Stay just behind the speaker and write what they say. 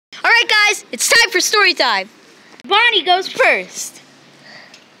It's time for story time. Bonnie goes first.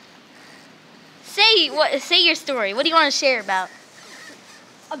 Say your story. What do you want to share about?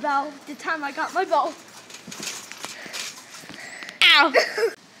 About the time I got my bow. Ow!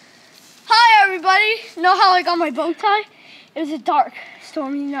 Hi everybody! Know how I got my bow tie? It was a dark,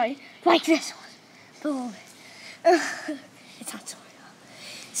 stormy night, like this one. Below it. It's not so real.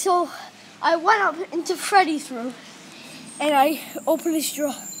 So I went up into Freddy's room and I opened his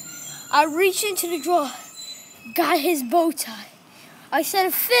drawer. I reached into the drawer, got his bow tie. I said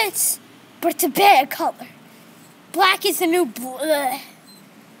it fits, but it's a bad color. Black is the new blue.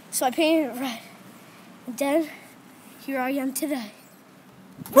 So I painted it red. And then, here I am today.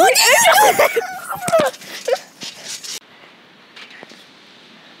 What?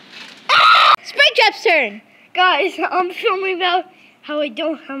 Springtrap's turn. Guys, I'm filming about how I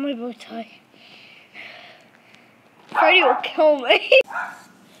don't have my bow tie. Freddy will kill me.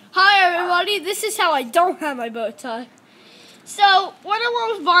 Hi everybody, this is how I don't have my bow tie. So, when I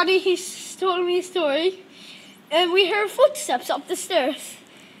went with Bonnie, he told me a story, and we heard footsteps up the stairs.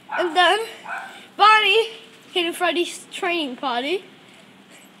 And then, Bonnie hid in Freddy's training potty,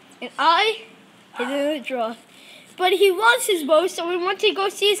 and I hid in the drawer. But he loves his bow, so we went to go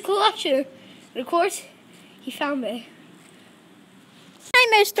see his collection. And of course, he found me.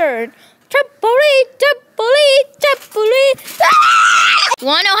 Hi, Mr. Trampoline, trampoline, trampoline. You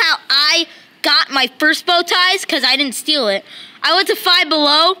want to know how I got my first bow ties? Because I didn't steal it. I went to Five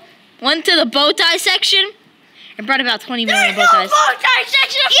Below, went to the bow tie section, and brought about 20 million bow ties. Bow tie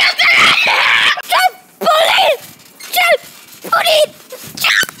section! Yes, there is! Trampoline! Trampoline!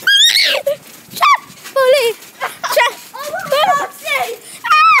 Trampoline! Trampoline!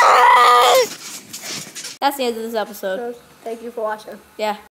 That's the end of this episode. Thank you for watching. Yeah.